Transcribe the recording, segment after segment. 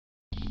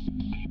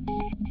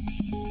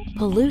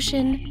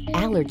Pollution,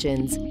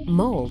 allergens,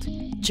 mold,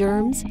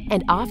 germs,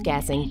 and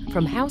off-gassing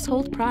from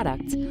household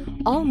products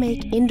all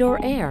make indoor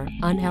air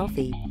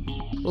unhealthy.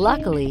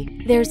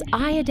 Luckily, there's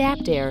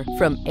iAdaptAir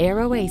from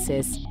Air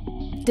Oasis.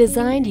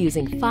 Designed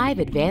using 5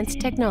 advanced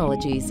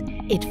technologies,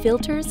 it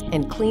filters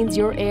and cleans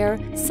your air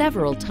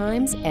several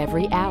times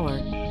every hour.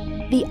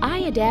 The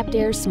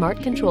iAdaptAir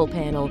Smart Control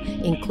Panel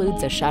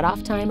includes a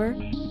shutoff timer,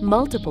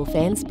 multiple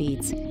fan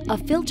speeds, a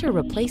filter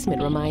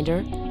replacement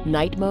reminder,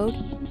 night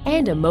mode,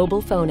 and a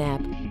mobile phone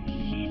app.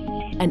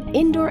 An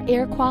indoor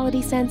air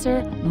quality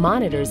sensor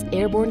monitors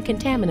airborne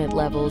contaminant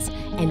levels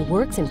and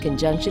works in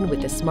conjunction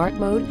with the smart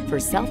mode for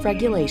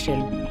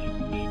self-regulation.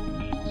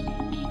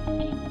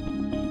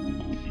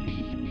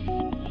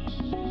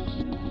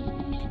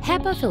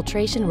 HEPA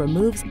filtration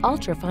removes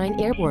ultrafine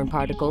airborne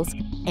particles,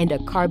 and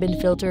a carbon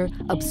filter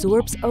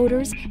absorbs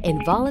odors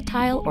and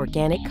volatile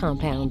organic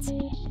compounds.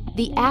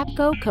 The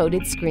AHPCO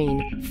coated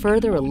screen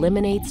further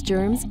eliminates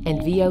germs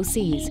and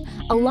VOCs,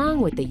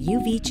 along with the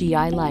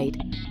UV-GI light.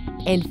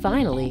 And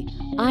finally,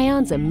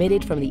 ions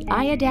emitted from the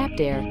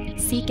iAdaptAir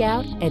seek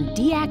out and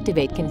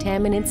deactivate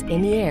contaminants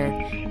in the air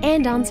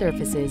and on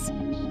surfaces.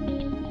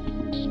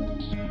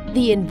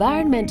 The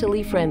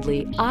environmentally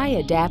friendly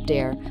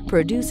iAdaptAir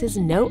produces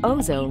no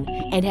ozone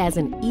and has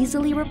an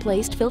easily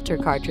replaced filter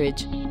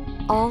cartridge,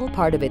 all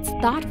part of its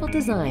thoughtful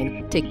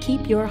design to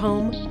keep your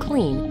home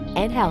clean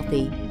and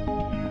healthy.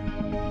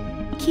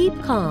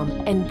 Keep calm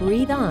and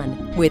breathe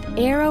on with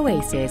Air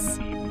Oasis.